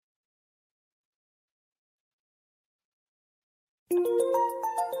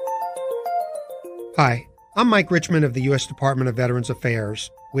Hi, I'm Mike Richmond of the U.S. Department of Veterans Affairs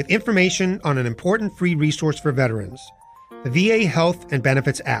with information on an important free resource for veterans, the VA Health and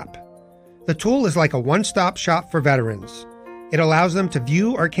Benefits app. The tool is like a one-stop shop for veterans. It allows them to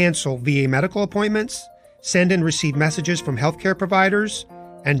view or cancel VA medical appointments, send and receive messages from healthcare providers,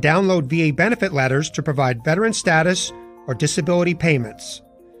 and download VA benefit letters to provide veteran status or disability payments.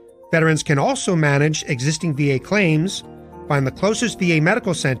 Veterans can also manage existing VA claims, find the closest VA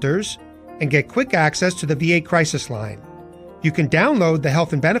medical centers, and get quick access to the VA crisis line. You can download the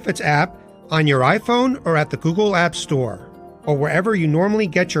Health and Benefits app on your iPhone or at the Google App Store, or wherever you normally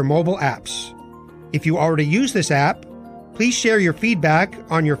get your mobile apps. If you already use this app, please share your feedback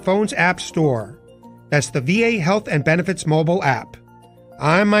on your phone's app store. That's the VA Health and Benefits mobile app.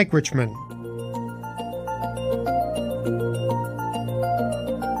 I'm Mike Richmond.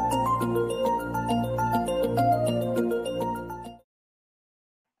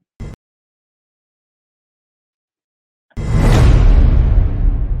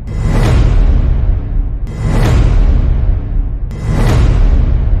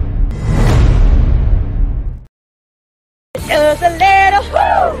 Just a little,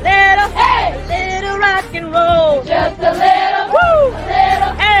 little rock and roll. Just a little, little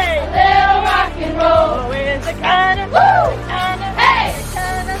rock and roll. Oh, it's the kind of, kind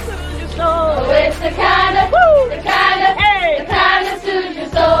of soothes your soul. Oh, it's the kind of, the kind of soothes your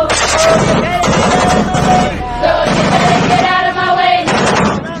soul. So you better get out of my way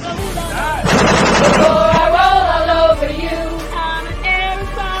before I roll all over you. I'm an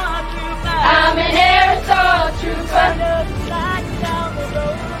aerosol trooper. I'm an aerosol trooper.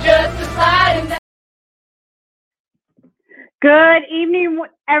 Good evening,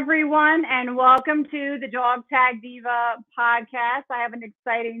 everyone, and welcome to the Dog Tag Diva podcast. I have an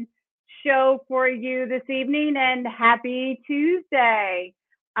exciting show for you this evening, and happy Tuesday.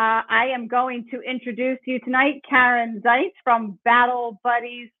 I am going to introduce you tonight, Karen Zeitz from Battle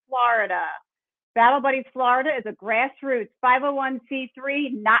Buddies, Florida. Battle Buddies, Florida is a grassroots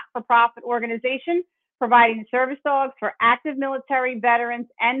 501c3 not-for-profit organization providing service dogs for active military veterans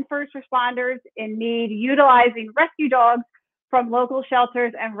and first responders in need, utilizing rescue dogs from local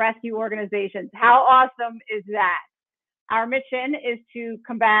shelters and rescue organizations. How awesome is that? Our mission is to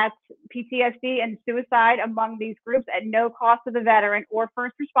combat PTSD and suicide among these groups at no cost to the veteran or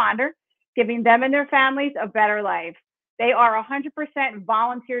first responder, giving them and their families a better life. They are a 100%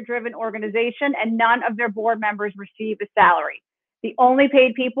 volunteer-driven organization, and none of their board members receive a salary. The only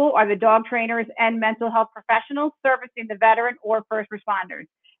paid people are the dog trainers and mental health professionals servicing the veteran or first responders.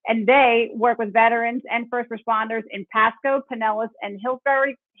 And they work with veterans and first responders in Pasco, Pinellas, and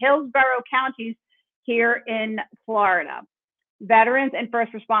Hillsborough counties here in Florida. Veterans and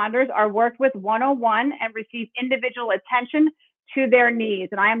first responders are worked with one-on-one and receive individual attention to their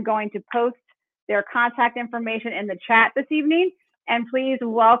needs. And I am going to post their contact information in the chat this evening. And please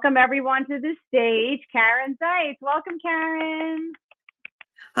welcome everyone to the stage, Karen Zeitz. Welcome, Karen.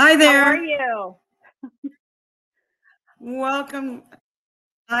 Hi there. How are you? Welcome.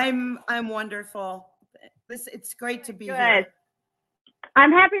 I'm wonderful. It's great to be here.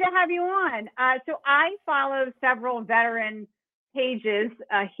 I'm happy to have you on. So I follow several veteran pages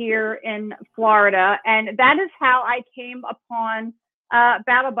here in Florida, and that is how I came upon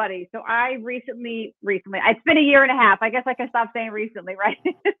Battle Buddies. So I recently, it's been a year and a half. I guess I can stop saying recently, right?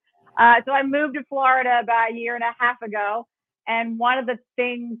 So I moved to Florida about a year and a half ago. And one of the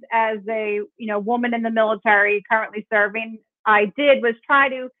things as a woman in the military currently serving, I did was try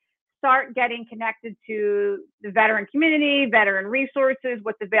to start getting connected to the veteran community, veteran resources,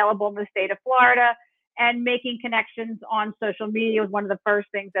 what's available in the state of Florida, and making connections on social media was one of the first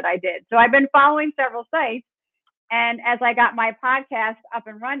things that I did. So I've been following several sites. And as I got my podcast up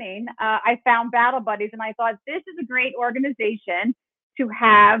and running, I found Battle Buddies, and I thought this is a great organization to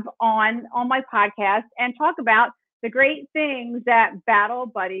have on my podcast and talk about the great things that Battle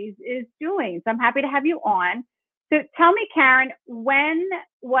Buddies is doing. So I'm happy to have you on. So tell me, Karen, when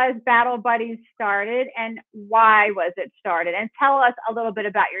was Battle Buddies started and why was it started? And tell us a little bit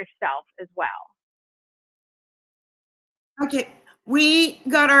about yourself as well. Okay. We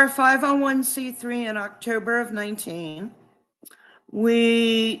got our 501c3 in October of 19.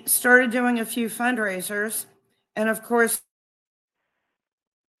 We started doing a few fundraisers. And of course,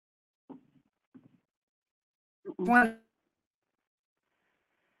 one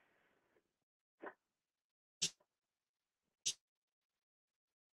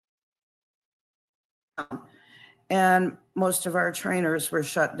and most of our trainers were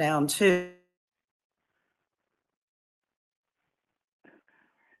shut down too.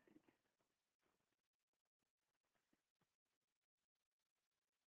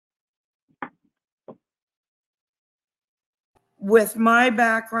 with my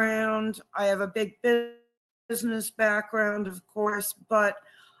background, I have a big business background, of course, but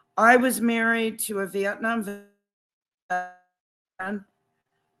I was married to a Vietnam veteran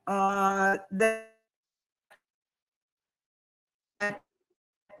that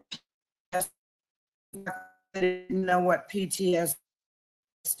didn't know what PTSD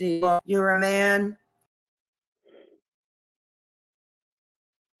was. You're a man.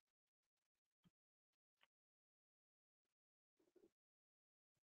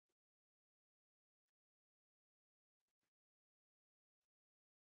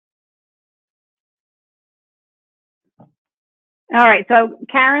 All right, so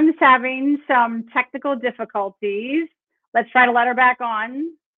Karen's having some technical difficulties. Let's try to let her back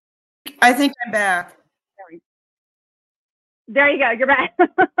on. I think I'm back. There you go. You're back.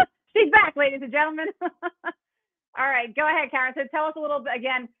 She's back, ladies and gentlemen. All right, go ahead, Karen. So tell us a little bit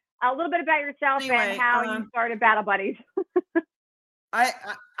about yourself Anyway, and how you started Battle Buddies. I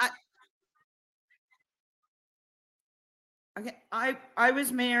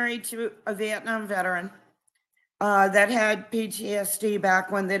was married to a Vietnam veteran that had PTSD back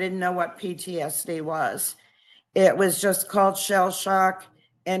when they didn't know what PTSD was. It was just called shell shock,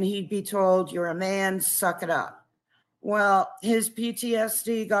 and he'd be told, "You're a man, suck it up." Well, his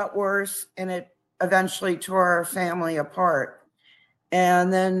PTSD got worse, and it eventually tore our family apart.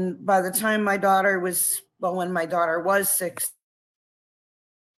 And then by the time when my daughter was 6,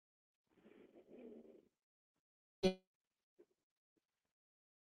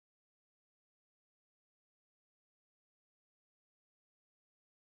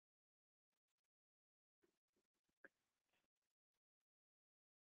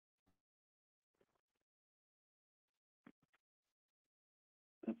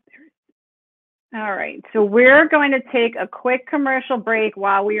 All right, so we're going to take a quick commercial break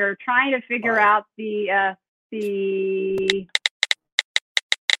while we are trying to figure out the. We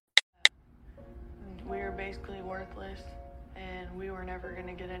were basically worthless, and we were never going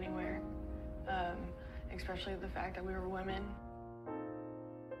to get anywhere, especially the fact that we were women.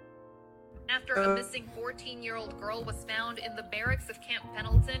 After a missing 14-year-old girl was found in the barracks of Camp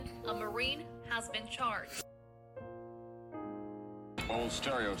Pendleton, a Marine has been charged. Old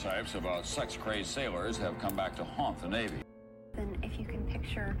stereotypes about sex-crazed sailors have come back to haunt the Navy. Then if you can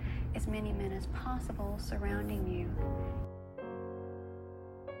picture as many men as possible surrounding you.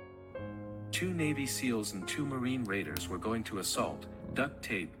 2 Navy SEALs and 2 Marine raiders were going to assault, duct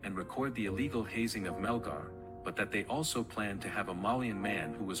tape, and record the illegal hazing of Melgar, but that they also planned to have a Malian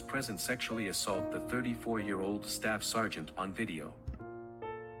man who was present sexually assault the 34-year-old staff sergeant on video.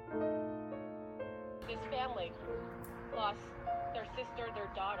 This family lost their sister, their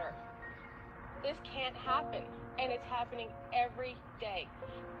daughter. This can't happen, and it's happening every day.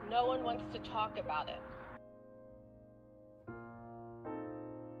 No one wants to talk about it.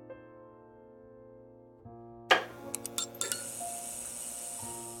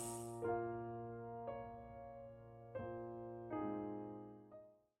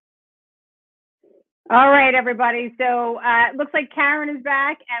 All right, everybody. So it looks like Karen is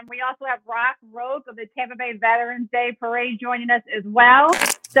back, and we also have Rock Roke of the Tampa Bay Veterans Day Parade joining us as well.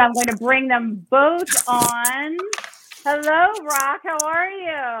 So I'm going to bring them both on. Hello, Rock. How are you?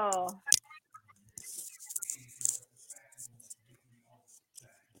 Are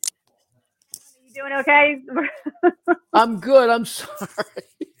you doing okay? I'm good. I'm sorry.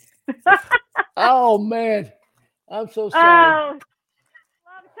 Oh, man. I'm so sorry. Oh,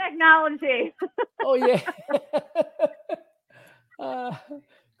 love technology. Oh, yeah.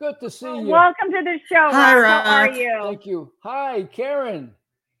 Good to see you. Welcome to the show, Hi, Rock. How are Rock. you? Thank you. Hi, Karen.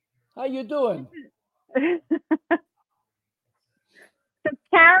 How you doing? So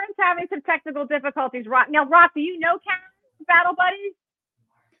Karen's having some technical difficulties. Rock. Now, Rock, do you know Karen from Battle Buddies?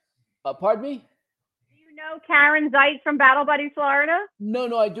 Pardon me? Do you know Karen Zeit from Battle Buddies, Florida?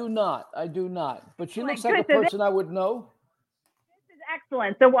 No, I do not. But she looks like a Good. person I would know. This is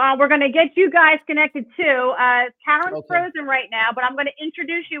excellent. So we're going to get you guys connected too. Karen's frozen right now, but I'm going to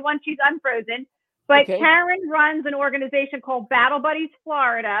introduce you once she's unfrozen. But Karen runs an organization called Battle Buddies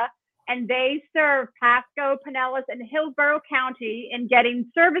Florida, and they serve Pasco, Pinellas, and Hillsborough County in getting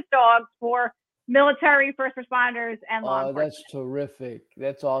service dogs for military, first responders, and law enforcement. Oh, that's terrific.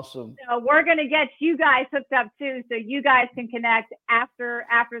 That's awesome. So we're going to get you guys hooked up too, so you guys can connect after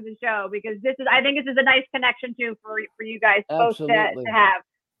the show, because I think this is a nice connection too for you guys both to have.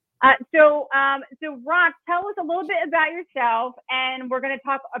 So Rock, tell us a little bit about yourself, and we're going to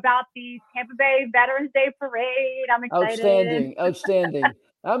talk about the Tampa Bay Veterans Day Parade. I'm excited. Outstanding.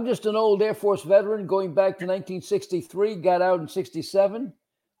 I'm just an old Air Force veteran going back to 1963, got out in 67.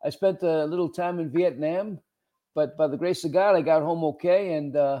 I spent a little time in Vietnam. but by the grace of God, I got home okay,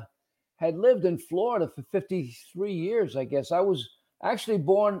 and had lived in Florida for 53 years, I guess. I was actually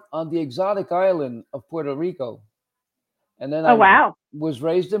born on the exotic island of Puerto Rico. And then wow. was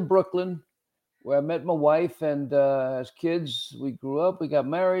raised in Brooklyn, where I met my wife. And as kids, we grew up, we got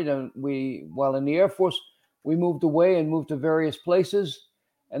married, and while in the Air Force, we moved away and moved to various places.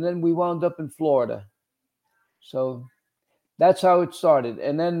 And then we wound up in Florida. So that's how it started.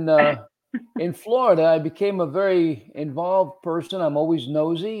 And then in Florida, I became a very involved person. I'm always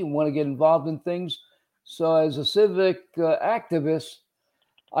nosy and want to get involved in things. So as a civic activist,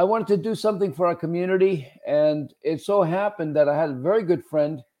 I wanted to do something for our community. And it so happened that I had a very good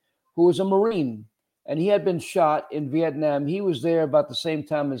friend who was a Marine, and he had been shot in Vietnam. He was there about the same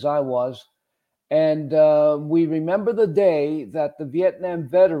time as I was. And we remember the day that the Vietnam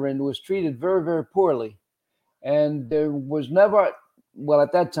veteran was treated very, very poorly. And there was never, well,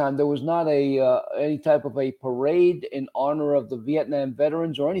 at that time, there was not any type of a parade in honor of the Vietnam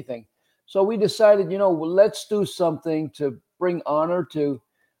veterans or anything. So we decided, let's do something to bring honor to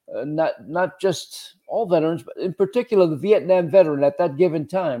not just all veterans, but in particular the Vietnam veteran at that given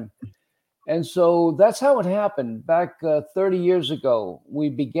time. And so that's how it happened. Back 30 years ago, we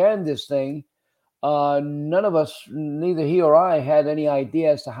began this thing. None of us, neither he or I, had any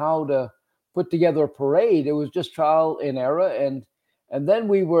idea as to how to put together a parade. It was just trial and error. And then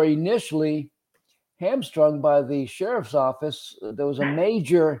we were initially hamstrung by the sheriff's office. There was a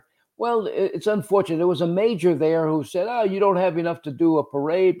major, well, it's unfortunate. There was a major there who said, you don't have enough to do a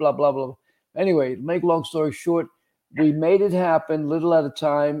parade, blah, blah, blah. Anyway, to make long story short, we made it happen little at a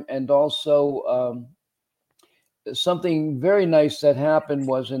time. And also something very nice that happened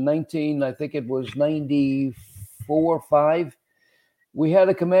was in 94, 5, we had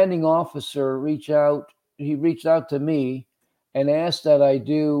a commanding officer reach out. He reached out to me and asked that I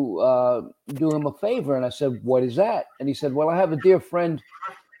do him a favor. And I said, what is that? And he said, well, I have a dear friend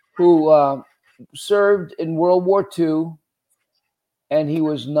who served in World War II, and he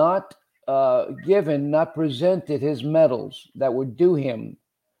was not presented his medals that were due him.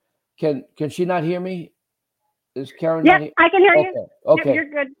 Can she not hear me? Is Karen? Yeah, I can hear you. Okay. You're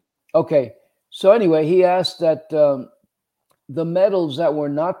good. Okay. So anyway, he asked that the medals that were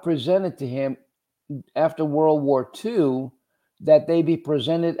not presented to him after World War II, that they be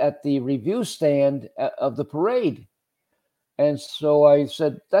presented at the review stand of the parade. And so I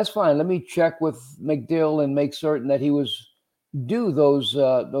said, that's fine. Let me check with McDill and make certain that he was due those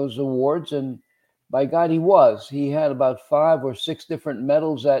awards. And by God, he was. He had about 5 or 6 different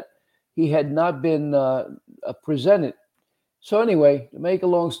medals that he had not been presented. So anyway, to make a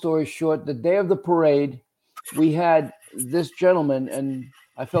long story short, the day of the parade, we had this gentleman, and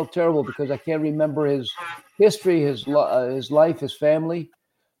I felt terrible because I can't remember his history, his life, his family.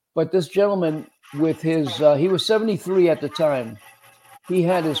 But this gentleman with his, he was 73 at the time. He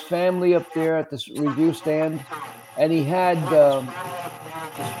had his family up there at this review stand, and he had,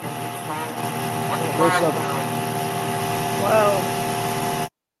 Whoa.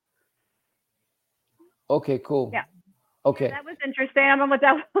 Okay, cool. Yeah. Okay. That was interesting. I don't know what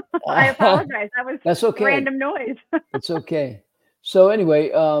that was. I apologize. That was That's okay. Random noise. It's okay. So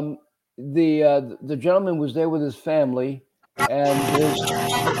anyway, the gentleman was there with his family, and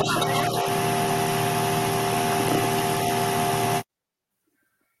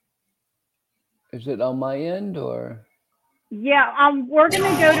is it on my end or? Yeah, we're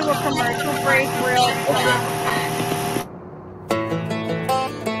gonna go to a commercial break real quick.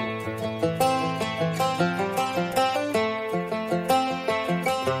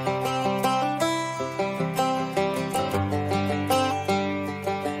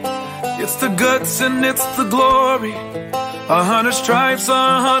 It's the guts and it's the glory. 100 stripes,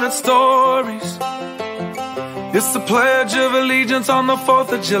 100 stories. It's the Pledge of Allegiance on the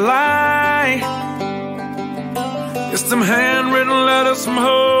 4th of July. It's them handwritten letters from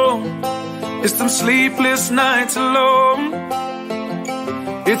home. It's them sleepless nights alone.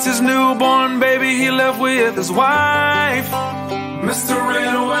 It's his newborn baby he left with his wife. Mr.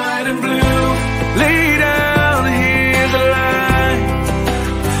 Red, White, and Blue, lay down, here's a line.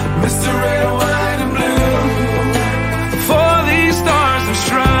 Mr. Red, White, and Blue, for these stars and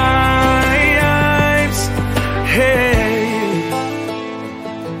stripes. Hey.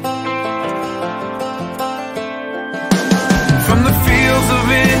 From the fields of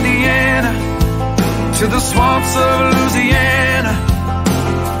Indiana to the swamps of Louisiana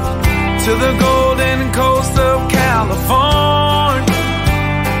to the golden coast of California,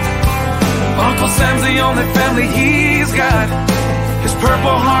 Uncle Sam's the only family he's got. His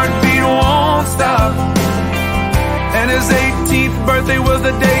purple heartbeat won't stop. And his 18th birthday was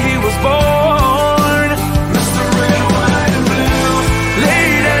the day he was born. Mr.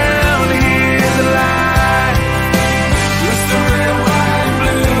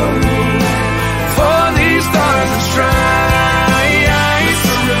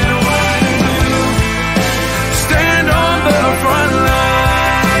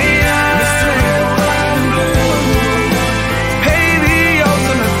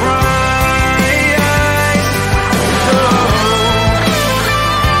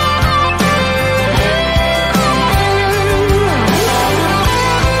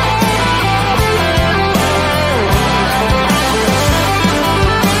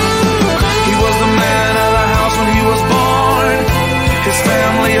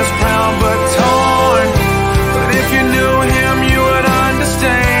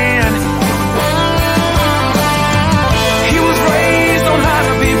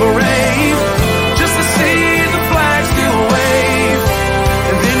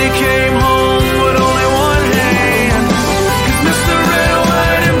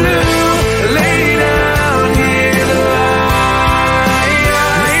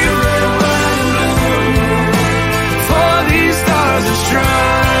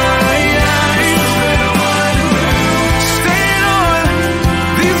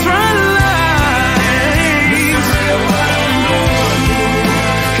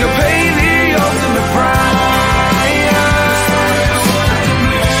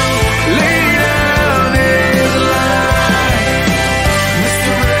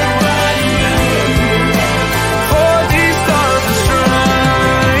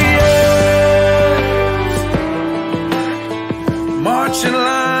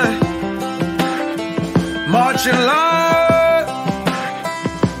 flashing light.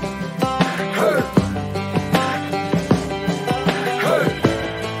 Hey. Hey.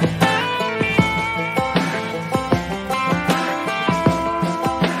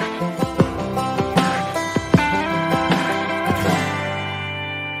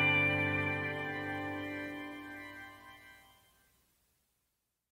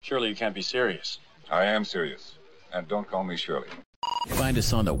 Surely you can't be serious. I am serious. And don't call me Shirley. Find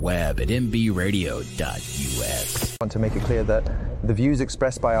us on the web at mbradio.us. I want to make it clear that the views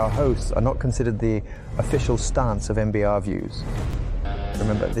expressed by our hosts are not considered the official stance of MBR Views.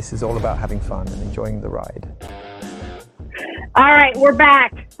 Remember, this is all about having fun and enjoying the ride. All right, we're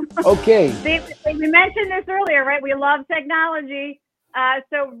back. Okay. We mentioned this earlier, right? We love technology.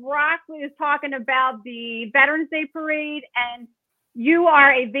 So Rock was talking about the Veterans Day Parade, and you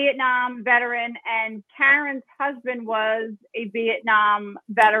are a Vietnam veteran, and Karen's husband was a Vietnam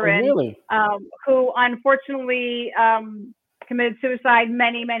veteran. Oh, really? Who unfortunately committed suicide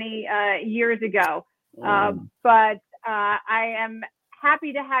many years ago. But I am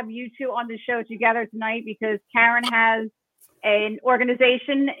happy to have you two on the show together tonight because Karen has an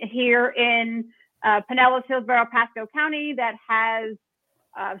organization here in Pinellas, Hillsborough, Pasco County that has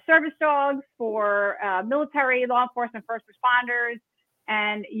service dogs for military, law enforcement, first responders,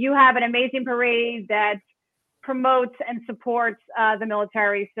 and you have an amazing parade that promotes and supports the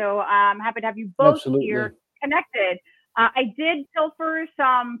military. So I'm happy to have you both Absolutely. here connected. I did pilfer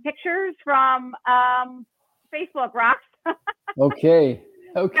some pictures from Facebook, Rox. Okay.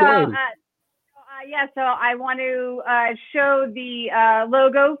 So I want to show the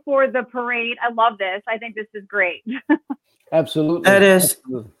logo for the parade. I love this. I think this is great. Absolutely. It is.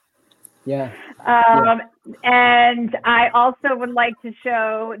 Absolutely. Yeah. And I also would like to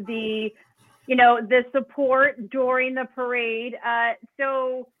show the support during the parade.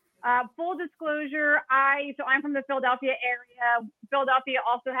 Full disclosure, I'm from the Philadelphia area. Philadelphia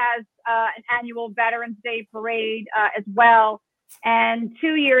also has an annual Veterans Day parade as well. And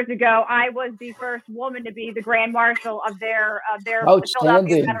 2 years ago, I was the first woman to be the Grand Marshal of their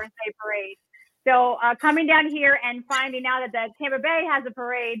Philadelphia Veterans Day parade. So coming down here and finding out that Tampa Bay has a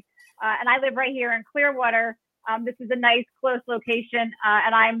parade, and I live right here in Clearwater, this is a nice, close location,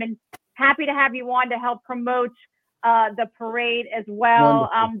 and I'm happy to have you on to help promote the parade as well.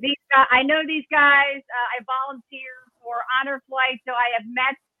 I know these guys. I volunteer for Honor Flight, so I have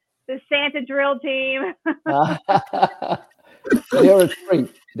met the Santa drill team. They're a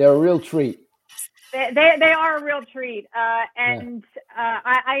treat. They're a real treat. They are a real treat, and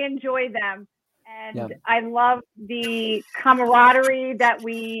I enjoy them. And I love the camaraderie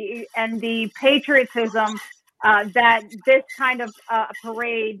and the patriotism that this kind of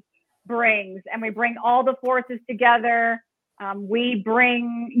parade brings. And we bring all the forces together. We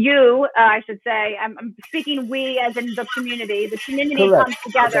bring you, I should say, I'm speaking we as in the community. The community comes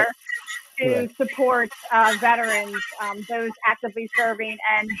together to support veterans, those actively serving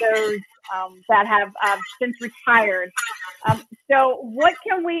and those that have since retired. So what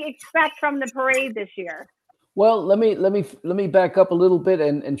can we expect from the parade this year? Well, let me back up a little bit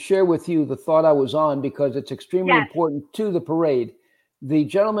and share with you the thought I was on because it's extremely important to the parade. The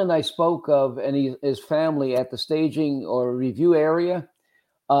gentleman I spoke of and his family at the staging or review area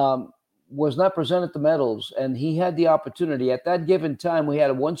was not presented the medals, and he had the opportunity. At that given time, we had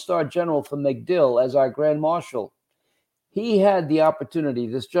a one-star general from MacDill as our Grand Marshal. He had the opportunity,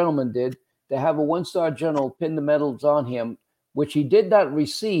 this gentleman did, to have a one-star general pin the medals on him, which he did not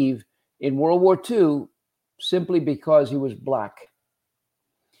receive in World War II simply because he was black.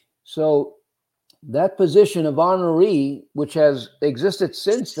 So that position of honoree, which has existed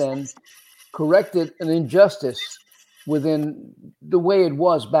since then, corrected an injustice within the way it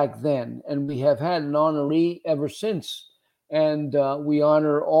was back then. And we have had an honoree ever since. And we've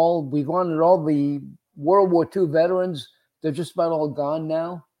honored all the World War II veterans. They're just about all gone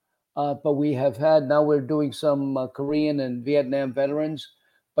now. But now we're doing some Korean and Vietnam veterans.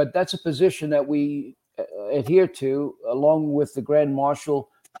 But that's a position that we adhere to, along with the Grand Marshal,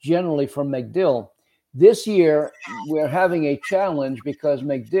 generally from MacDill. This year, we're having a challenge because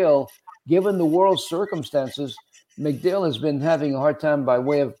MacDill, given the world's circumstances, MacDill has been having a hard time by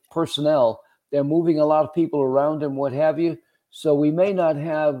way of personnel. They're moving a lot of people around and what have you. So we may not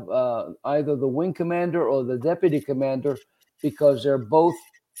have either the wing commander or the deputy commander because they're both,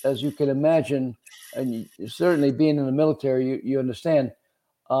 as you can imagine, and certainly being in the military, you understand,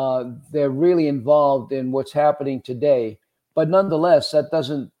 they're really involved in what's happening today. But nonetheless, that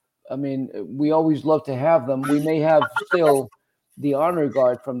doesn't, we always love to have them. We may have still the honor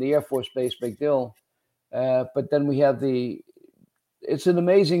guard from the Air Force Base MacDill, but then we have it's an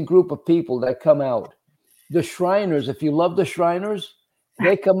amazing group of people that come out. the Shriners, if you love the Shriners,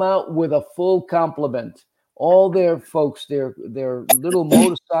 they come out with a full complement. All their folks, their little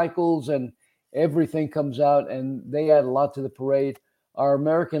motorcycles and everything comes out, and they add a lot to the parade. Our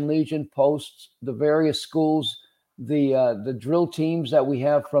American Legion posts, the various schools, the drill teams that we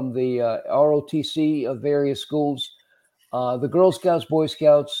have from the ROTC of various schools, the Girl Scouts, Boy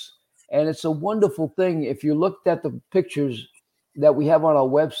Scouts, and it's a wonderful thing. If you looked at the pictures that we have on our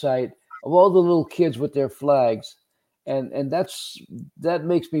website of all the little kids with their flags, and that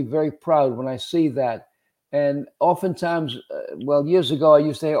makes me very proud when I see that. And oftentimes, years ago, I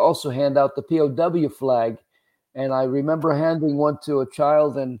used to also hand out the POW flag, and I remember handing one to a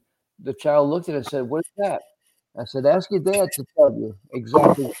child, and the child looked at it and said, "What is that?" I said, "Ask your dad to tell you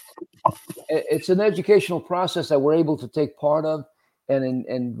exactly." It's an educational process that we're able to take part of and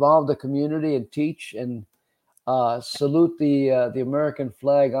involve the community and teach and salute the American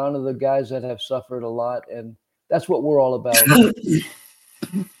flag, honor the guys that have suffered a lot, and that's what we're all about.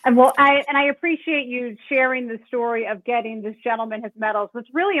 And I appreciate you sharing the story of getting this gentleman his medals. It's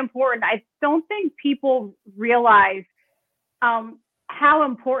really important. I don't think people realize how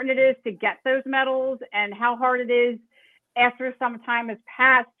important it is to get those medals and how hard it is after some time has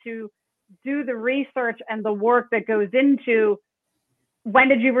passed to do the research and the work that goes into when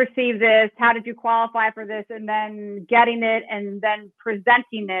did you receive this, how did you qualify for this, and then getting it and then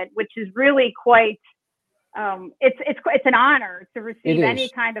presenting it, which is really quite it's an honor to receive any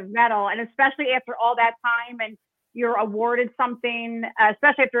kind of medal, and especially after all that time and you're awarded something,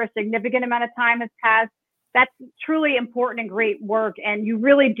 especially after a significant amount of time has passed. That's truly important and great work, and you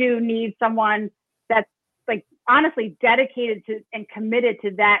really do need someone that's like honestly dedicated to and committed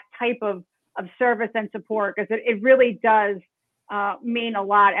to that type of service and support, because it really does mean a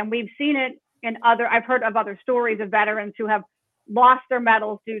lot. And we've seen it in I've heard of other stories of veterans who have lost their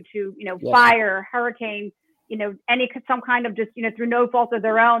medals due to, fire, hurricane, some kind of just, through no fault of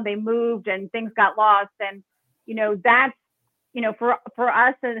their own, they moved and things got lost. And, that's, for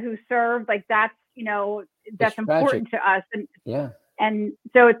us who served, like that's, that's important to us. And and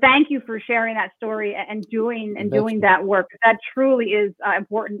so thank you for sharing that story and doing that work. That truly is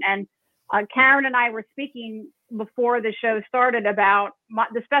important. And Karen and I were speaking before the show started about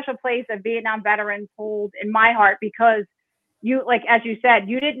the special place that Vietnam veterans hold in my heart, because you, like, as you said,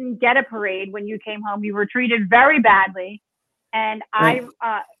 you didn't get a parade when you came home. You were treated very badly. And I,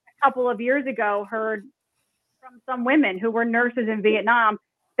 a couple of years ago, heard from some women who were nurses in Vietnam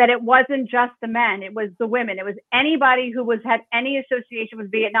that it wasn't just the men, it was the women. It was anybody who had any association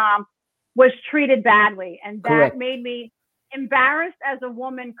with Vietnam was treated badly. And that made me embarrassed as a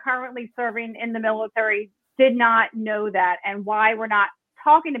woman currently serving in the military, did not know that, and why we're not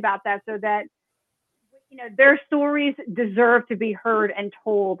talking about that, so that their stories deserve to be heard and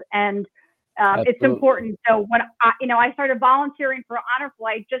told. And it's important. So when I started volunteering for Honor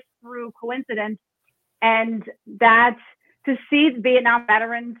Flight just through coincidence, and that's to see the Vietnam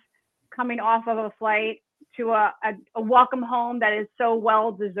veterans coming off of a flight to a welcome home that is so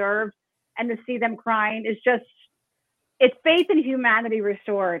well deserved, and to see them crying is just, it's faith in humanity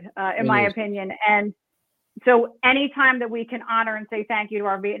restored, in my opinion. And so anytime that we can honor and say thank you to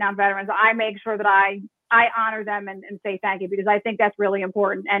our Vietnam veterans, I make sure that I honor them and say thank you, because I think that's really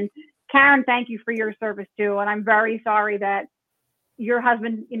important. And Karen, thank you for your service too. And I'm very sorry that your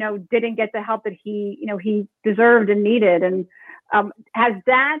husband, didn't get the help that he deserved and needed. And has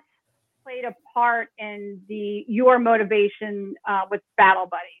that played a part in your motivation with Battle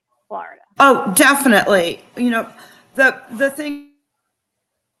Buddies Florida? Oh, definitely. The thing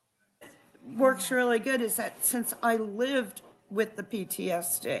works really good is that since I lived with the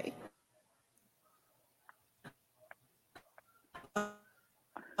PTSD,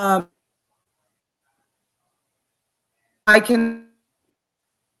 I can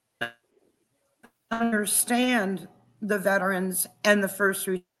understand the veterans and the first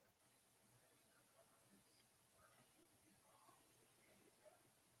responders.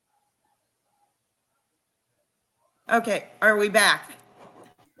 Okay, are we back?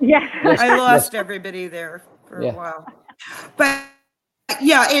 Yes. I lost everybody there for a while. But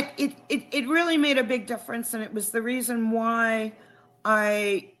yeah, it really made a big difference, and it was the reason why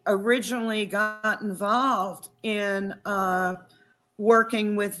I originally got involved in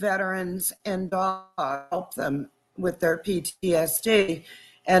working with veterans and help them with their PTSD.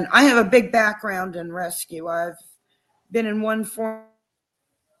 And I have a big background in rescue. I've been in one form.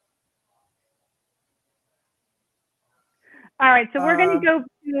 All right, so we're going to go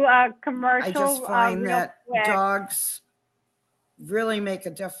to a commercial. I just find that dogs really make a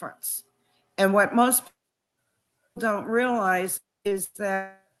difference. And what most people don't realize is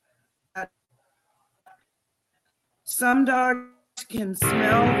that Some dogs can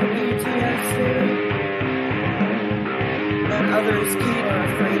smell the PTSD, and others can't, are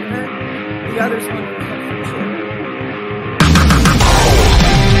afraid of it. The others want to comfort you.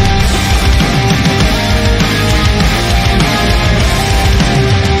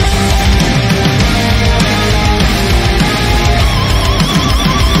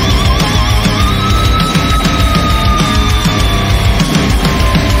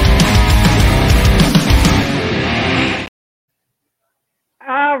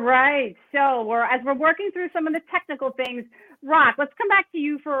 All right. So as we're working through some of the technical things, Rock, let's come back to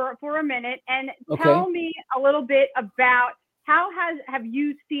you for a minute and tell me a little bit about how have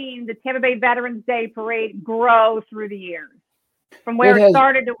you seen the Tampa Bay Veterans Day Parade grow through the years, from where it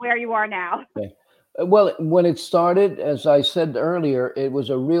started to where you are now? Okay. Well, when it started, as I said earlier, it was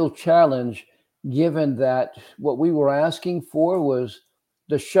a real challenge, given that what we were asking for was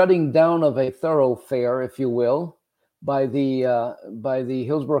the shutting down of a thoroughfare, if you will, by the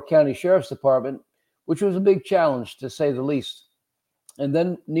Hillsborough County Sheriff's Department, which was a big challenge, to say the least. And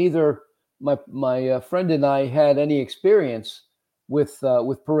then neither my friend and I had any experience with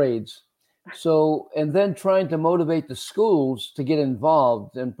parades. So, and then trying to motivate the schools to get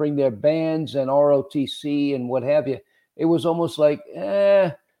involved and bring their bands and ROTC and what have you, it was almost like,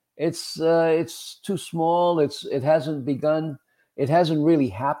 it's too small. It hasn't begun. It hasn't really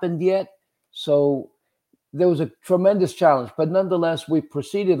happened yet. So there was a tremendous challenge, but nonetheless, we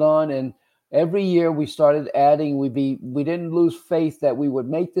proceeded on, and every year we started adding. We didn't lose faith that we would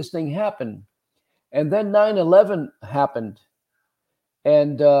make this thing happen. And then 9/11 happened.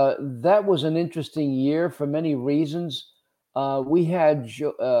 And that was an interesting year for many reasons. We had,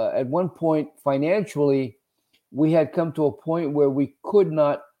 at one point financially, we had come to a point where we could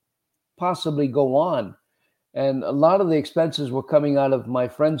not possibly go on. And a lot of the expenses were coming out of my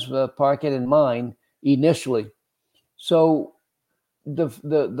friend's pocket and mine initially. So the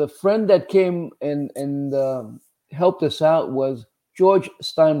friend that came and helped us out was George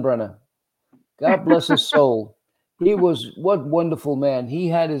Steinbrenner. God bless his soul. He was, what wonderful man. He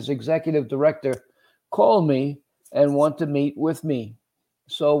had his executive director call me and want to meet with me.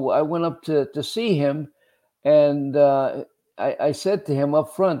 So I went up to see him, and I said to him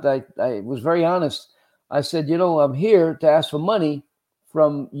up front, I was very honest. I said, I'm here to ask for money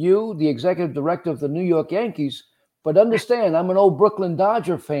from you, the executive director of the New York Yankees, but understand, I'm an old Brooklyn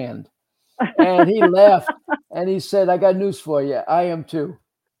Dodger fan. And he laughed, and he said, I got news for you. I am too.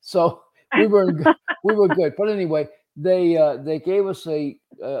 So we were good. But anyway, they gave us a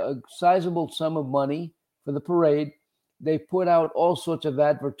sizable sum of money for the parade. They put out all sorts of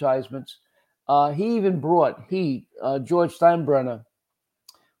advertisements. He even brought, George Steinbrenner,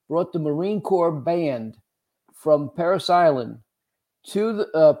 brought the Marine Corps band from Parris Island to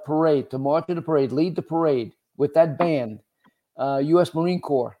the parade, to march in the parade, lead the parade with that band, U.S. Marine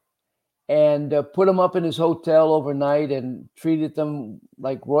Corps, and put them up in his hotel overnight and treated them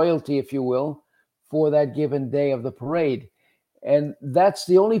like royalty, if you will, for that given day of the parade. And that's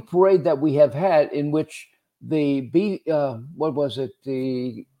the only parade that we have had in which the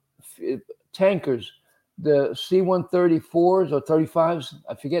tankers, the C-134s or 35s,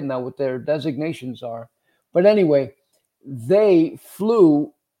 I forget now what their designations are. But anyway, they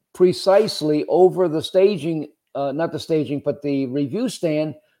flew precisely over the staging, not the staging, but the review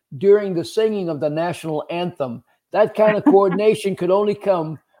stand during the singing of the national anthem. That kind of coordination could only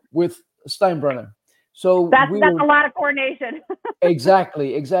come with Steinbrenner. So that's a lot of coordination.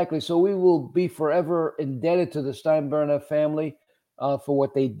 Exactly. So we will be forever indebted to the Steinbrenner family for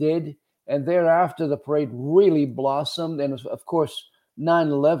what they did. And thereafter, the parade really blossomed. And of course,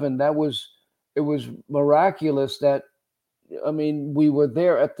 9/11, it was miraculous that, we were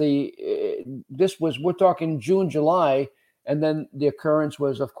there at we're talking June, July, and then the occurrence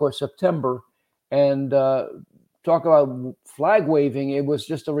was, of course, September. And talk about flag waving, it was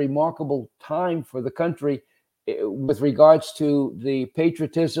just a remarkable time for the country with regards to the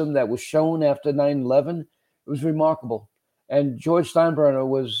patriotism that was shown after 9/11. It was remarkable. And George Steinbrenner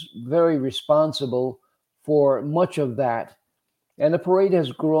was very responsible for much of that. And the parade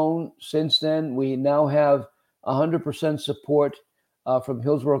has grown since then. We now have 100% support from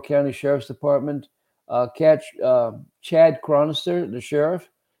Hillsborough County Sheriff's Department. Chad Chronister, the sheriff,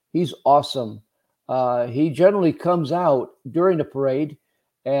 he's awesome. He generally comes out during the parade,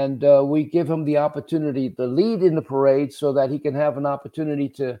 and we give him the opportunity to lead in the parade so that he can have an opportunity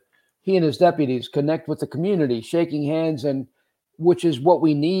to, he and his deputies, connect with the community, shaking hands, and which is what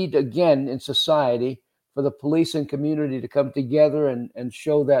we need, again, in society, for the police and community to come together and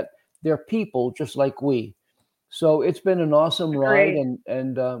show that they're people just like we. So it's been an awesome ride,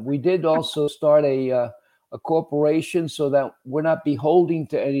 and we did also start a a corporation so that we're not beholden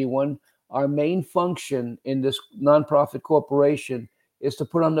to anyone. Our main function in this nonprofit corporation is to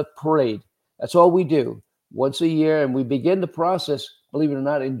put on the parade. That's all we do once a year. And we begin the process, believe it or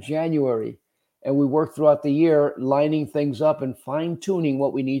not, in January. And we work throughout the year, lining things up and fine tuning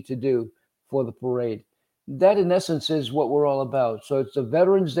what we need to do for the parade. That, in essence, is what we're all about. So it's the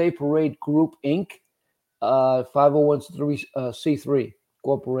Veterans Day Parade Group, Inc., 501c3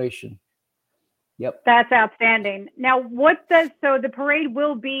 corporation. Yep. That's outstanding. Now, so the parade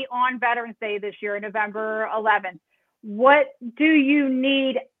will be on Veterans Day this year, November 11th. What do you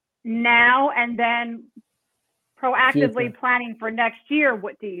need now, and then proactively planning for next year?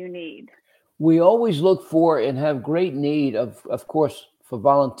 What do you need? We always look for and have great need of course, for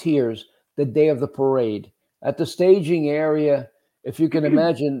volunteers the day of the parade. At the staging area, if you can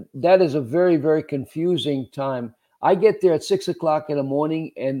imagine, that is a very, very confusing time. I get there at 6 o'clock in the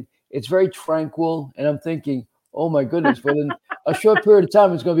morning and it's very tranquil. And I'm thinking, oh my goodness, within a short period of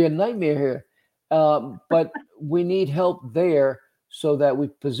time, it's going to be a nightmare here. But we need help there so that we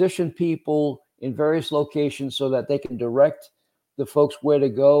position people in various locations so that they can direct the folks where to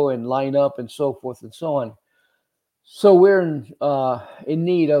go and line up and so forth and so on. So we're in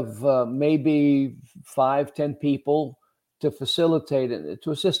need of maybe 5-10 people to facilitate it,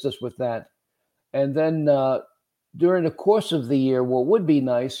 to assist us with that. And then during the course of the year, what would be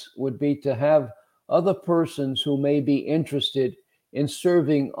nice would be to have other persons who may be interested in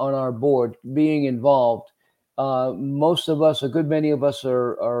serving on our board, being involved. Most of us, a good many of us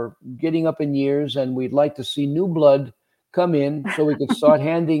are getting up in years, and we'd like to see new blood come in so we can start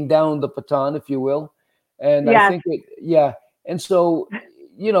handing down the baton, if you will. And yes. I think and so,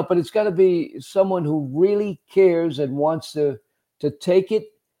 but it's got to be someone who really cares and wants to take it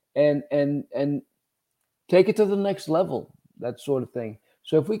and take it to the next level, that sort of thing.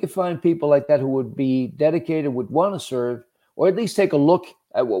 So if we could find people like that who would be dedicated, would want to serve, or at least take a look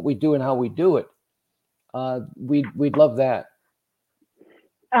at what we do and how we do it, we'd love that.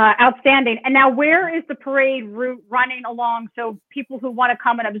 Outstanding. And now, where is the parade route running along? So people who want to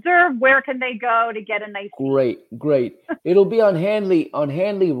come and observe, where can they go to get a nice seat? Great. It'll be on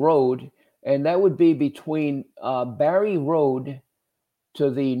Hanley Road, and that would be between Barry Road to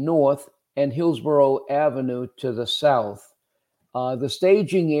the north and Hillsborough Avenue to the south. The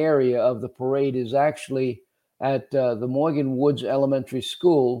staging area of the parade is actually at the Morgan Woods Elementary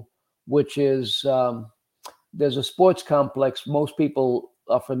School, which is there's a sports complex most people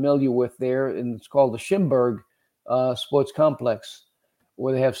are familiar with there, and it's called the Schimberg Sports Complex,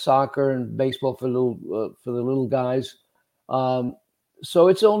 where they have soccer and baseball for the little guys. So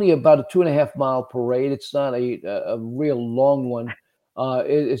it's only about a 2.5 mile parade. It's not a real long one.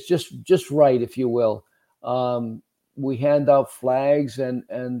 It's just right, if you will. We hand out flags and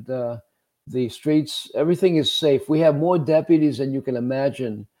the streets. Everything is safe. We have more deputies than you can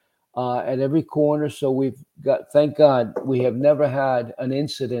imagine at every corner. So thank God, we have never had an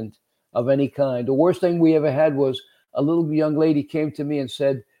incident of any kind. The worst thing we ever had was a little young lady came to me and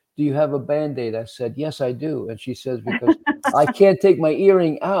said, "Do you have a Band-Aid?" I said, "Yes, I do." And she says, "Because I can't take my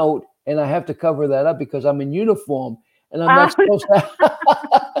earring out and I have to cover that up because I'm in uniform and I'm not supposed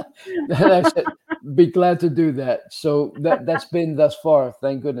to." And I said, "Be glad to do that." So that's been thus far,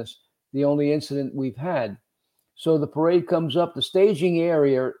 thank goodness, the only incident we've had. So the parade comes up. The staging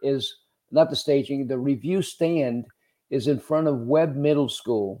area is not the staging. The review stand is in front of Webb Middle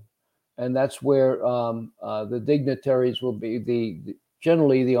School, and that's where the dignitaries will be.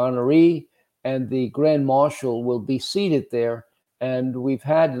 Generally, the honoree and the grand marshal will be seated there. And we've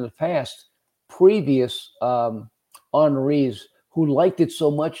had in the past previous honorees who liked it so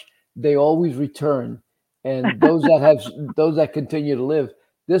much they always return, and those that continue to live.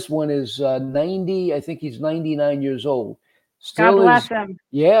 This one is 90. I think he's 99 years old. God bless him.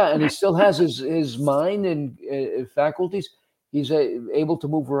 Yeah, and he still has his mind and faculties. He's able to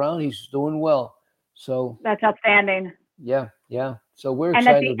move around. He's doing well. So that's outstanding. Yeah. So we're excited.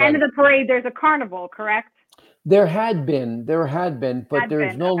 And at the end of the parade, there's a carnival, correct? There had been, but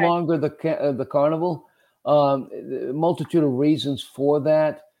there's no longer the carnival. A multitude of reasons for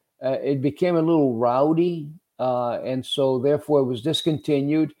that. It became a little rowdy. And so therefore it was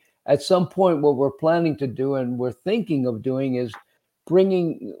discontinued. At some point, what we're planning to do and we're thinking of doing is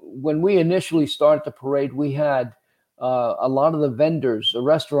when we initially started the parade, we had a lot of the vendors, the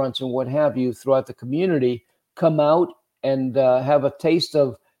restaurants and what have you throughout the community come out and have a taste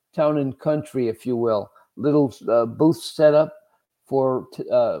of town and country, if you will. Little booths set up for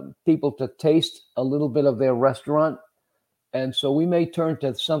people to taste a little bit of their restaurant. And so we may turn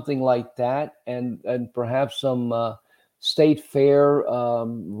to something like that and perhaps some state fair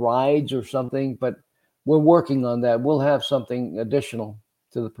rides or something. But we're working on that. We'll have something additional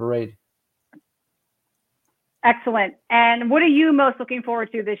to the parade. Excellent. And what are you most looking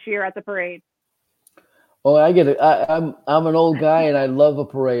forward to this year at the parade? Oh, I get it. I'm an old guy and I love a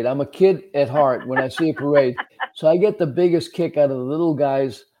parade. I'm a kid at heart when I see a parade. So I get the biggest kick out of the little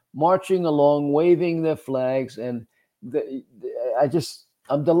guys marching along, waving their flags. And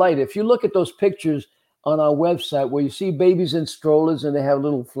I'm delighted. If you look at those pictures on our website where you see babies in strollers and they have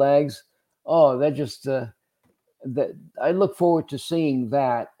little flags, oh, they're just, I look forward to seeing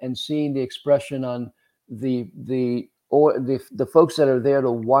that and seeing the expression on the folks that are there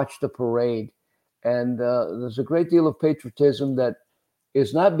to watch the parade. And there's a great deal of patriotism that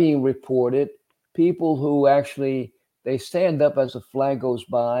is not being reported. People who actually, they stand up as the flag goes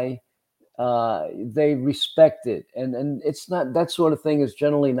by. They respect it. And it's not, that sort of thing is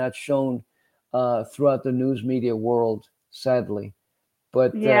generally not shown throughout the news media world, sadly.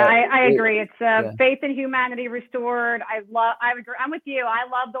 But yeah, I agree. It's faith in humanity restored. I agree. I'm with you. I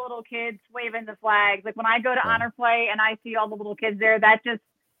love the little kids waving the flags. Like when I go to honor play and I see all the little kids there, that just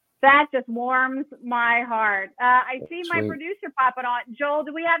warms my heart. I see my producer popping on. Joel,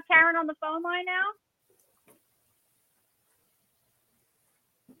 do we have Karen on the phone line now?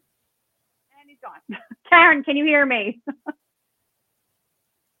 And he's gone. Karen, can you hear me?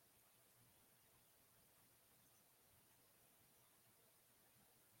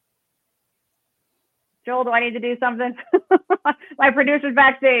 Joel, do I need to do something? My producer's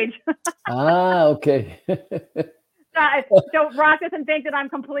backstage. Okay. So Rock doesn't think that I'm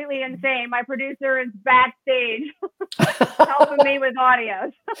completely insane. My producer is backstage helping me with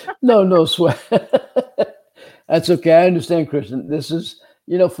audios. No sweat. That's okay. I understand, Kristen. This is,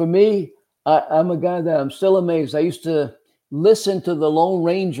 for me, I'm a guy that I'm still amazed. I used to listen to the Lone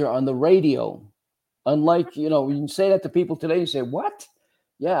Ranger on the radio. Unlike, you can say that to people today, you say, what?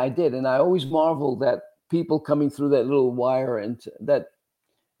 Yeah, I did. And I always marvel that people coming through that little wire, and that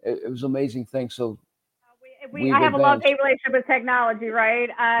it was an amazing thing. So I have a love-hate relationship with technology, right?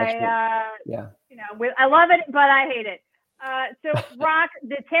 I love it, but I hate it. So Rock,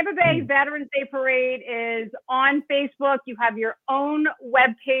 the Tampa Bay Veterans Day Parade is on Facebook. You have your own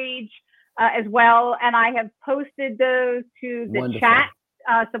webpage as well. And I have posted those to the chat.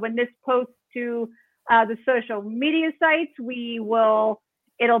 So when this posts to the social media sites,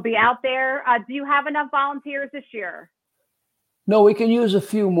 it'll be out there. Do you have enough volunteers this year? No, we can use a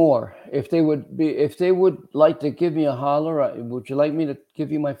few more. If they would like to give me a holler, would you like me to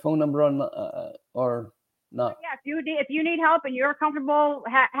give you my phone number on or not? Yeah, if you need help and you're comfortable,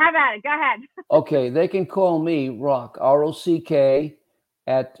 have at it. Go ahead. Okay, they can call me Rock, ROCK,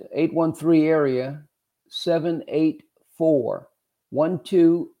 at 813 area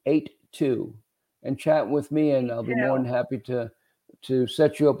 784-1282 and chat with me, and I'll be more than happy to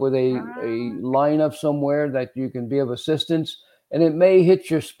set you up with a lineup somewhere that you can be of assistance. And it may hit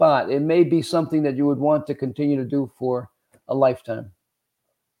your spot. It may be something that you would want to continue to do for a lifetime.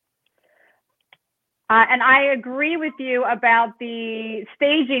 And I agree with you about the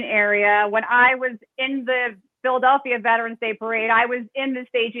staging area. When I was in the Philadelphia Veterans Day Parade, I was in the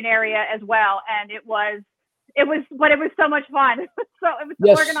staging area as well. And it was so much fun. So it was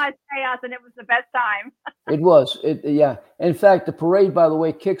organized chaos, and it was the best time. It was. Yeah. In fact, the parade, by the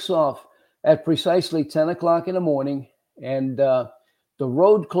way, kicks off at precisely 10 o'clock in the morning. And the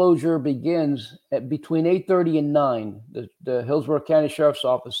road closure begins at between 8:30 and 9. The Hillsborough County Sheriff's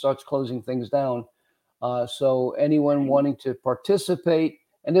Office starts closing things down. So anyone wanting to participate,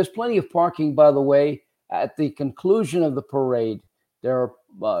 and there's plenty of parking, by the way, at the conclusion of the parade. There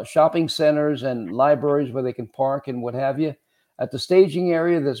are shopping centers and libraries where they can park and what have you. At the staging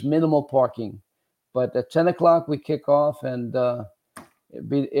area, there's minimal parking. But at 10 o'clock, we kick off, and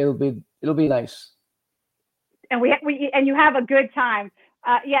it'll be nice. And and you have a good time.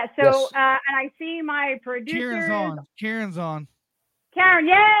 And I see my producer. Karen's on. Karen,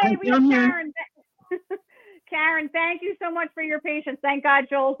 yay! We have Karen. Karen, thank you so much for your patience. Thank God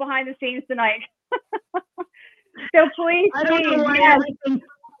Joel's behind the scenes tonight. So please, I don't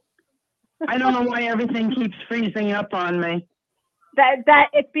know why everything keeps freezing up on me. That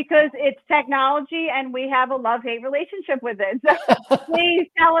it's because it's technology and we have a love-hate relationship with it. So please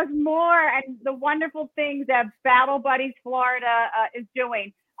tell us more and the wonderful things that Battle Buddies Florida is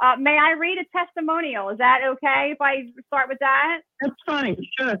doing. May I read a testimonial? Is that okay if I start with that? That's fine.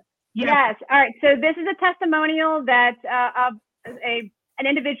 Sure. Yeah. Yes. All right. So this is a testimonial that of an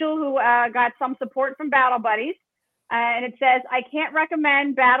individual who got some support from Battle Buddies. And it says, I can't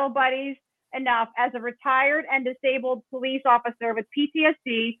recommend Battle Buddies enough. As a retired and disabled police officer with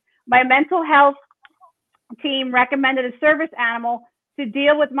PTSD, my mental health team recommended a service animal to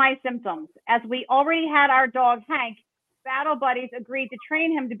deal with my symptoms. As we already had our dog, Hank, Battle Buddies agreed to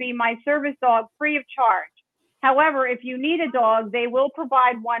train him to be my service dog free of charge. However, if you need a dog, they will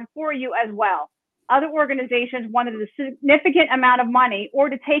provide one for you as well. Other organizations wanted a significant amount of money or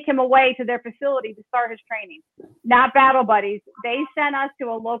to take him away to their facility to start his training. Not Battle Buddies. They sent us to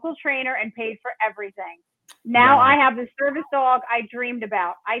a local trainer and paid for everything. Now I have the service dog I dreamed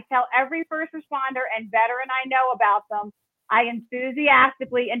about. I tell every first responder and veteran I know about them. I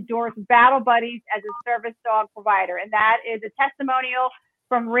enthusiastically endorse Battle Buddies as a service dog provider. And that is a testimonial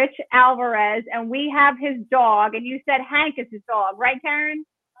from Rich Alvarez. And we have his dog. And you said Hank is his dog, right, Karen?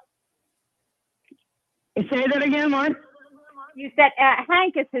 Say that again, what? You said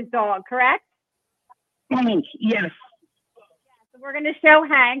Hank is his dog, correct? Hank, yes. So we're going to show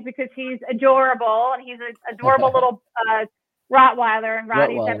Hank because he's adorable, and he's an adorable little Rottweiler, and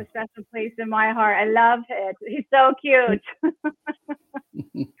Rotties have a special place in my heart. I love it. He's so cute.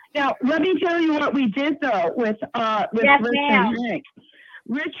 Now, let me tell you what we did, though, with yes, Rich ma'am. and Hank.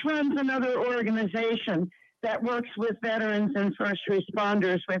 Rich runs another organization that works with veterans and first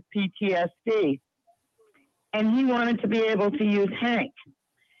responders with PTSD. And he wanted to be able to use Hank.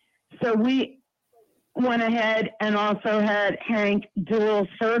 So we went ahead and also had Hank dual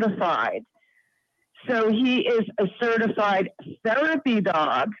certified. So he is a certified therapy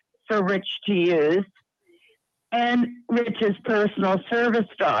dog for Rich to use and Rich's personal service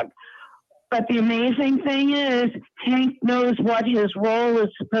dog. But the amazing thing is Hank knows what his role is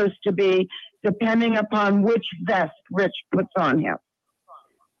supposed to be depending upon which vest Rich puts on him.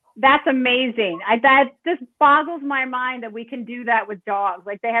 That's amazing. That just boggles my mind that we can do that with dogs.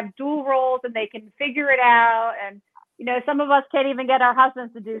 Like, they have dual roles and they can figure it out. And, you know, some of us can't even get our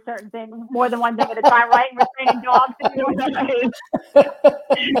husbands to do certain things, more than one thing at a time, right? And we're training dogs to do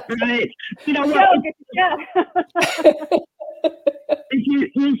it. Right. You know what?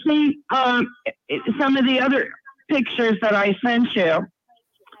 You see some of the other pictures that I sent you. Yes,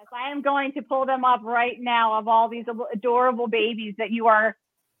 I am going to pull them up right now of all these adorable babies that you are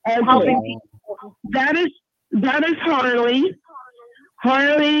helping people. That is Harley.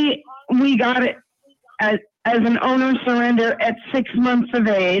 Harley, we got it as an owner surrender at 6 months of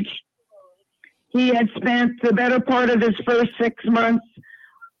age. He had spent the better part of his first 6 months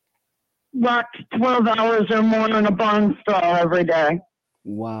rocked 12 hours or more on a barn stall every day.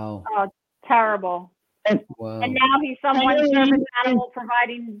 Wow. Oh, terrible. And now he's someone's service animal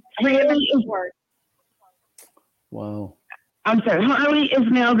providing support. Wow. I'm sorry, Harley is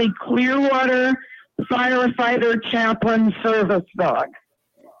now the Clearwater firefighter chaplain service dog.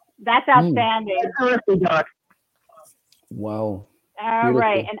 That's outstanding. Therapy dog. Wow. All Beautiful.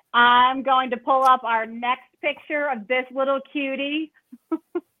 right, and I'm going to pull up our next picture of this little cutie.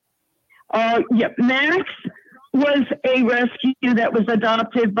 Yeah, Max was a rescue that was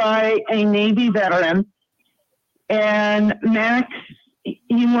adopted by a Navy veteran. And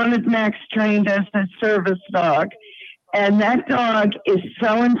he wanted Max trained as a service dog. And that dog is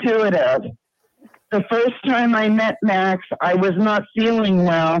so intuitive. The first time I met Max, I was not feeling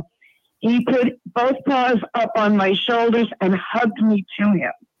well. He put both paws up on my shoulders and hugged me to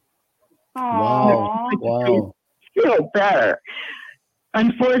him. Wow. Wow. Feel better.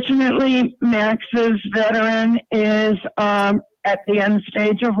 Unfortunately, Max's veteran is at the end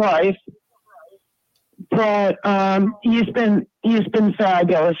stage of life, but he's been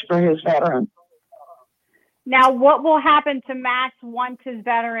fabulous for his veteran. Now, what will happen to Max once his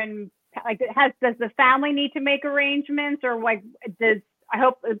veteran, does the family need to make arrangements, or what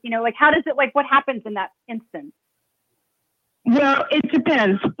happens in that instance? Well, it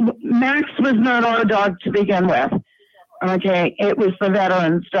depends. Max was not our dog to begin with. Okay, it was the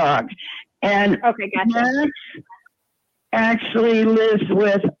veteran's dog. And okay, gotcha. Max actually lives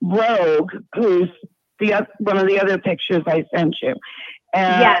with Rogue, who's one of the other pictures I sent you.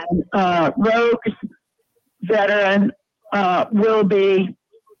 And Rogue's veteran will be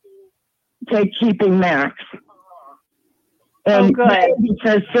keeping Max. And good. It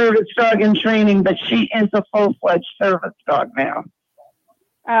says service dog in training, but she is a full-fledged service dog now.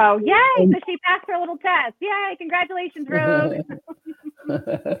 Oh, yay! So she passed her little test. Yay! Congratulations, Rogue.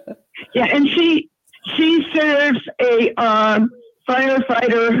 Yeah, and she serves a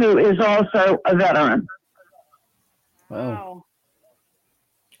firefighter who is also a veteran. Wow.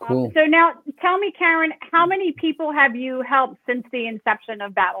 Cool. So now, tell me, Karen, how many people have you helped since the inception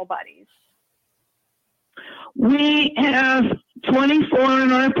of Battle Buddies? We have 24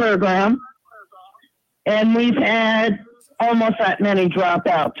 in our program, and we've had almost that many drop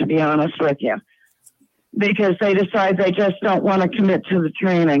out, to be honest with you, because they decide they just don't want to commit to the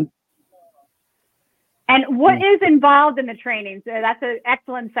training. And what is involved in the training? So that's an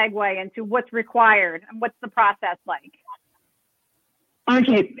excellent segue into what's required and what's the process like.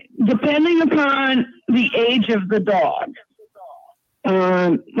 Okay, depending upon the age of the dog.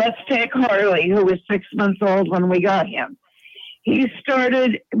 Let's take Harley, who was 6 months old when we got him. He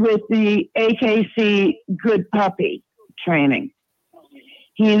started with the AKC Good Puppy training.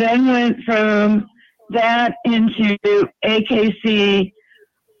 He then went from that into AKC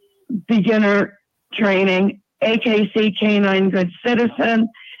Beginner training, AKC Canine Good Citizen,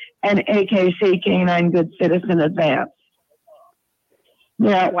 and AKC Canine Good Citizen Advanced.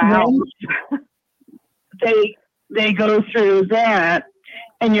 Now, wow. They go through that,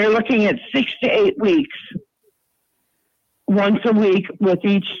 and you're looking at 6 to 8 weeks, once a week with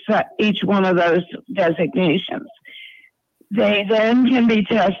each one of those designations. They then can be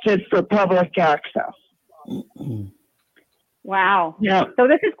tested for public access. Wow. Yeah. So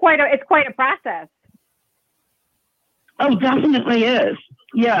this is quite a process. Oh, definitely is.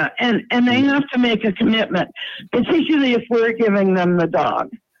 Yeah, and they have to make a commitment, particularly if we're giving them the dog.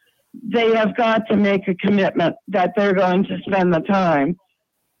 They have got to make a commitment that they're going to spend the time,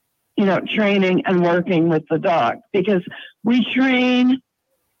 training and working with the dog, because we train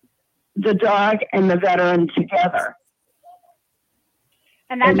the dog and the veteran together.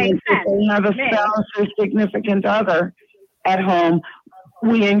 And that makes sense. If they have a spouse or significant other at home,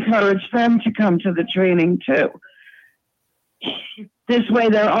 we encourage them to come to the training too. This way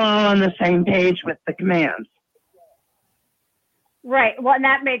they're all on the same page with the commands. Right. Well, and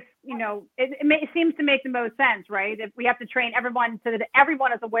that makes, it seems to make the most sense, right? If we have to train everyone so that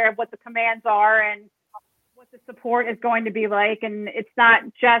everyone is aware of what the commands are and what the support is going to be like. And it's not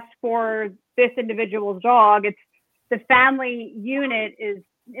just for this individual's dog. It's the family unit is,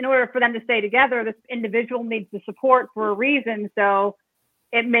 in order for them to stay together, this individual needs the support for a reason. So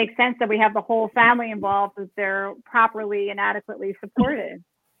it makes sense that we have the whole family involved, that they're properly and adequately supported.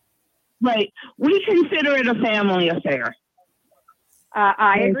 Right. We consider it a family affair.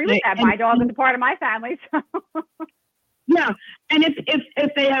 I agree with that. My dog is a part of my family. So. Yeah. And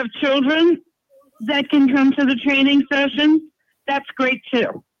if they have children that can come to the training sessions, that's great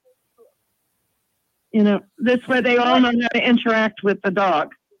too. This way they all know how to interact with the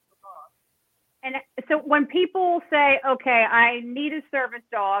dog. And so when people say, okay, I need a service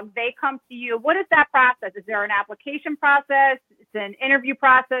dog, they come to you. What is that process? Is there an application process? It's an interview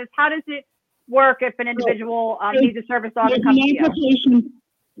process? How does it work if an individual needs a service dog and comes to you?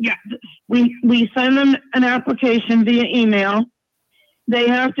 Yeah, we send them an application via email. They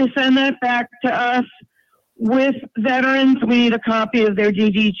have to send that back to us. With veterans, we need a copy of their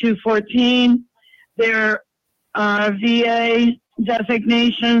DD-214, their VA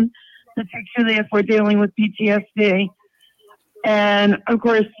designation, particularly if we're dealing with PTSD, and of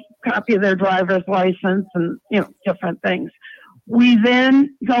course, copy of their driver's license and different things. We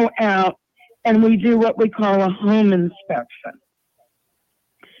then go out and we do what we call a home inspection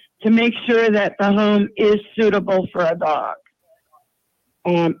to make sure that the home is suitable for a dog.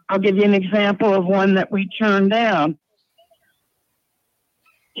 I'll give you an example of one that we turned down.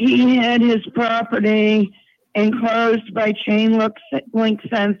 He had his property enclosed by chain link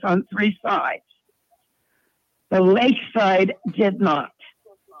fence on 3 sides. The lake side did not,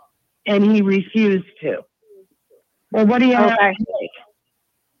 and he refused to. Well, what do you have to take?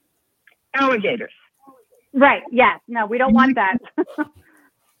 Alligators. Right. Yes. No, we don't want that.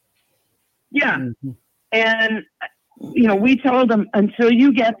 Yeah. Mm-hmm. And, we told him, until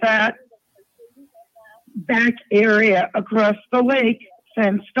you get that back area across the lake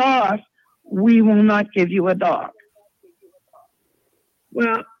fenced off, we will not give you a dog.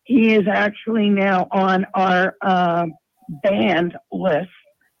 Well, he is actually now on our banned list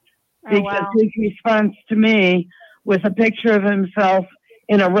because his response to me was a picture of himself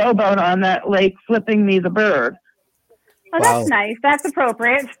in a rowboat on that lake flipping me the bird. Oh, that's nice. That's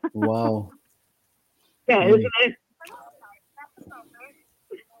appropriate. Wow. Yeah, isn't it?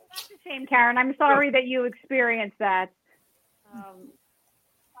 That's a shame, Karen. I'm sorry that you experienced that.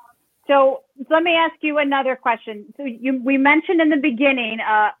 So let me ask you another question. So we mentioned in the beginning,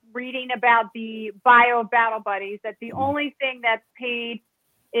 reading about the Bio Battle Buddies, that the only thing that's paid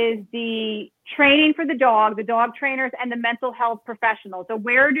is the training for the dog trainers, and the mental health professionals. So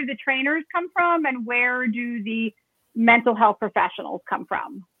where do the trainers come from, and where do the mental health professionals come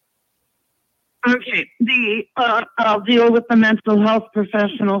from? Okay, I'll deal with the mental health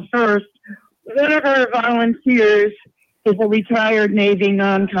professional first. One of our volunteers is a retired Navy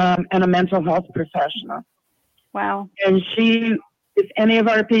non-com and a mental health professional. Wow. And if any of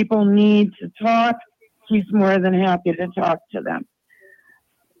our people need to talk, she's more than happy to talk to them.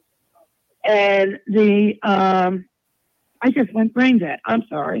 And I just went brain dead. I'm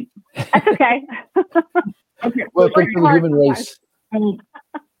sorry. That's okay. Okay. Welcome to the human race.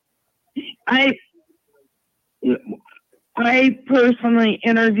 I personally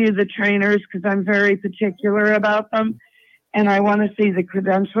interview the trainers because I'm very particular about them, and I want to see the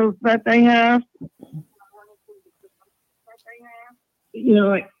credentials that they have. You know,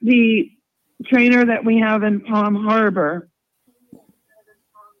 like the trainer that we have in Palm Harbor,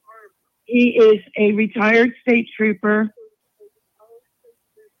 he is a retired state trooper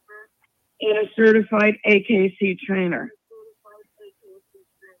and a certified AKC trainer.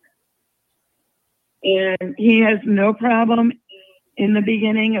 And he has no problem in the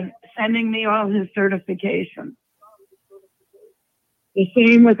beginning of sending me all his certifications. The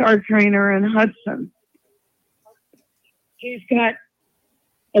same with our trainer in Hudson. He's got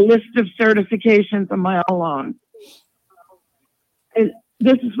a list of certifications a mile long. And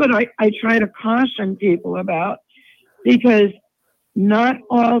this is what I try to caution people about, because not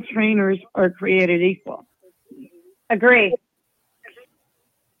all trainers are created equal. Agree.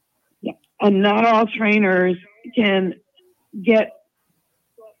 Yeah. And not all trainers can get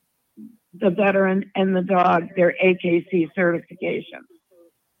the veteran and the dog their AKC certification.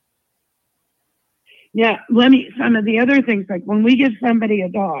 Yeah, some of the other things, like when we give somebody a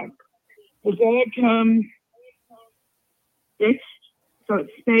dog, the dog comes fixed, so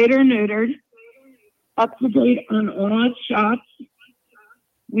it's spayed or neutered, up to date on all its shots.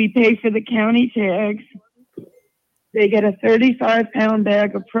 We pay for the county tags. They get a 35-pound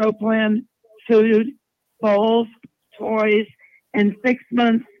bag of ProPlan, food, bowls, toys, and 6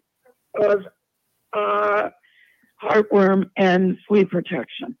 months of heartworm and flea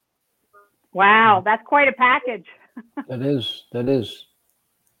protection. Wow, that's quite a package. That is.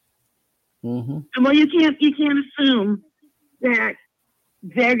 Mm-hmm. Well, you can't assume that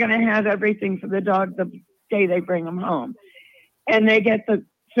they're going to have everything for the dog the day they bring them home. And they get the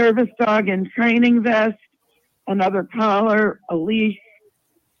service dog and training vest, another collar, a leash,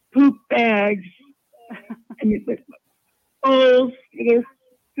 poop bags, and bowls,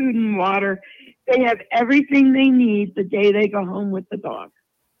 food and water. They have everything they need the day they go home with the dog.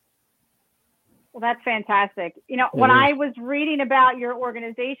 Well, that's fantastic. You know, when I was reading about your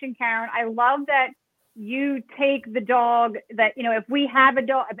organization, Karen, I love that you take the dog that, you know, if we have a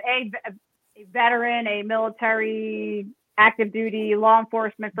dog, a veteran, a military, active duty, law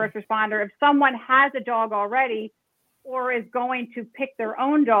enforcement, first responder, if someone has a dog already or is going to pick their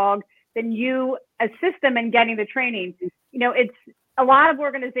own dog, then you assist them in getting the training. You know, it's a lot of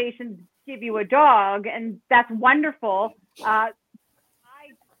organizations give you a dog, and that's wonderful. I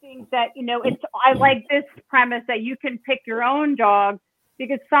think that, you know, I like this premise that you can pick your own dog,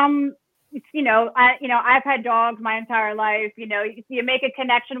 because I've had dogs my entire life. You know, you make a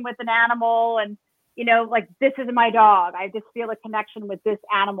connection with an animal, and, you know, like, this is my dog. I just feel a connection with this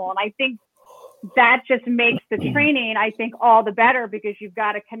animal. And I think that just makes the training, I think, all the better, because you've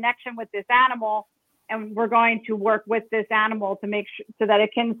got a connection with this animal, and we're going to work with this animal to make sure so that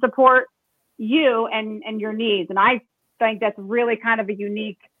it can support you and your needs. And I think that's really kind of a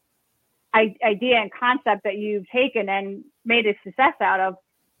unique idea and concept that you've taken and made a success out of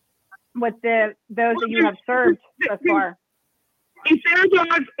with those that you have served thus far.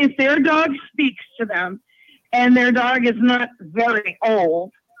 If their dog speaks to them, and their dog is not very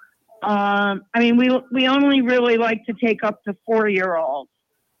old, I mean, we only really like to take up to 4-year-olds.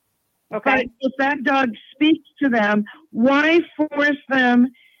 Okay. But if that dog speaks to them, why force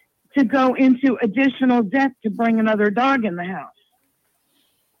them to go into additional debt to bring another dog in the house?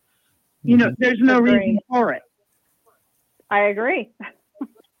 You know, there's no reason for it. I agree.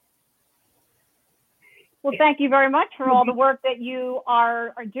 Well, thank you very much for all the work that you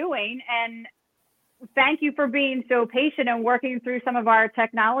are doing. And thank you for being so patient and working through some of our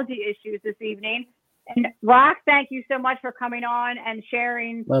technology issues this evening. And Rock, thank you so much for coming on and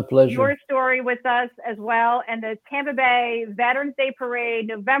sharing your story with us as well. And the Tampa Bay Veterans Day Parade,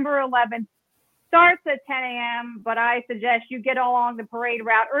 November 11th, starts at 10 a.m., but I suggest you get along the parade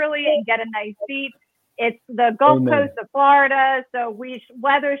route early and get a nice seat. It's the Gulf Coast of Florida, so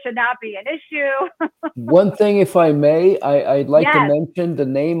weather should not be an issue. One thing, if I may, I'd like to mention the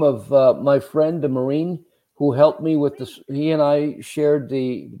name of my friend, the Marine, who helped me with this. He and I shared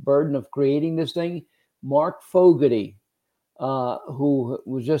the burden of creating this thing, Mark Fogarty, who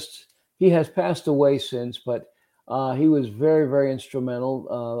was he has passed away since, but he was very, very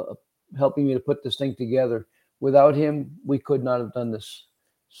instrumental helping me to put this thing together. Without him, we could not have done this.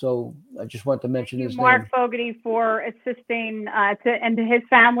 So I just want to mention his name. Mark Fogarty, for assisting and to his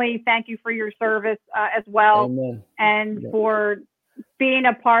family. Thank you for your service as well. Amen. And for being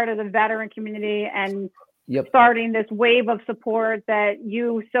a part of the veteran community and Yep. starting this wave of support that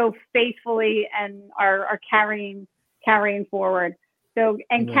you so faithfully and are carrying forward. So,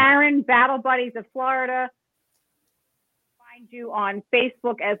 and Amen. Karen, Battle Buddies of Florida, find you on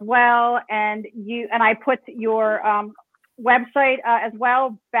Facebook as well, and I put your website as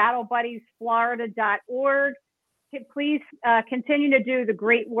well, battlebuddiesflorida.org. Please continue to do the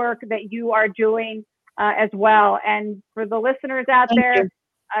great work that you are doing as well. And for the listeners out there,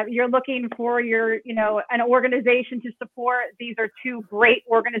 you're looking for an organization to support. These are two great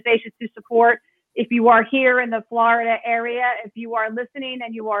organizations to support. If you are here in the Florida area, if you are listening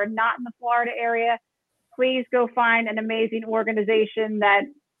and you are not in the Florida area, please go find an amazing organization that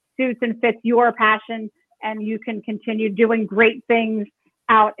suits and fits your passion, and you can continue doing great things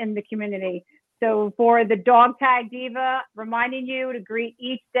out in the community. So for the Dog Tag Diva, reminding you to greet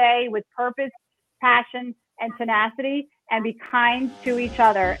each day with purpose, passion, and tenacity, and be kind to each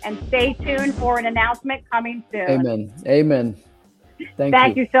other. And stay tuned for an announcement coming soon. Amen. Amen.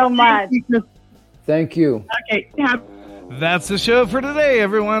 Thank you so much. Thank you. Okay. That's the show for today,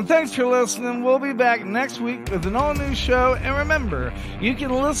 everyone. Thanks for listening. We'll be back next week with an all-new show. And remember, you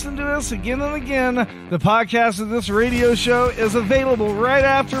can listen to us again and again. The podcast of this radio show is available right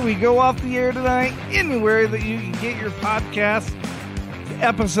after we go off the air tonight, anywhere that you can get your podcast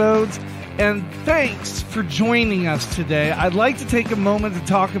episodes. And thanks for joining us today. I'd like to take a moment to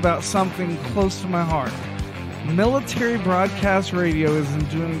talk about something close to my heart. Military Broadcast Radio is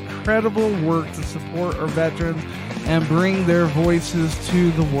doing incredible work to support our veterans and bring their voices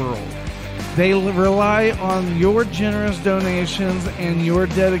to the world. They rely on your generous donations and your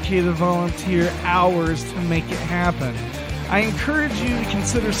dedicated volunteer hours to make it happen. I encourage you to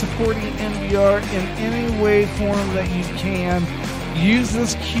consider supporting NBR in any way, form that you can. Use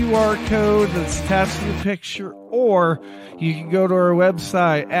this QR code that's attached to the picture, or you can go to our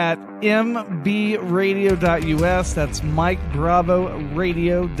website at mbradio.us. That's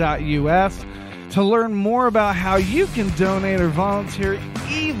MikeBravoRadio.us to learn more about how you can donate or volunteer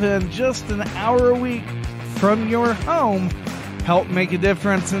even just an hour a week from your home. Help make a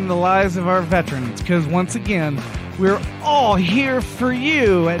difference in the lives of our veterans, because once again, we're all here for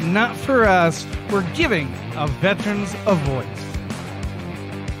you and not for us. We're giving our veterans a voice.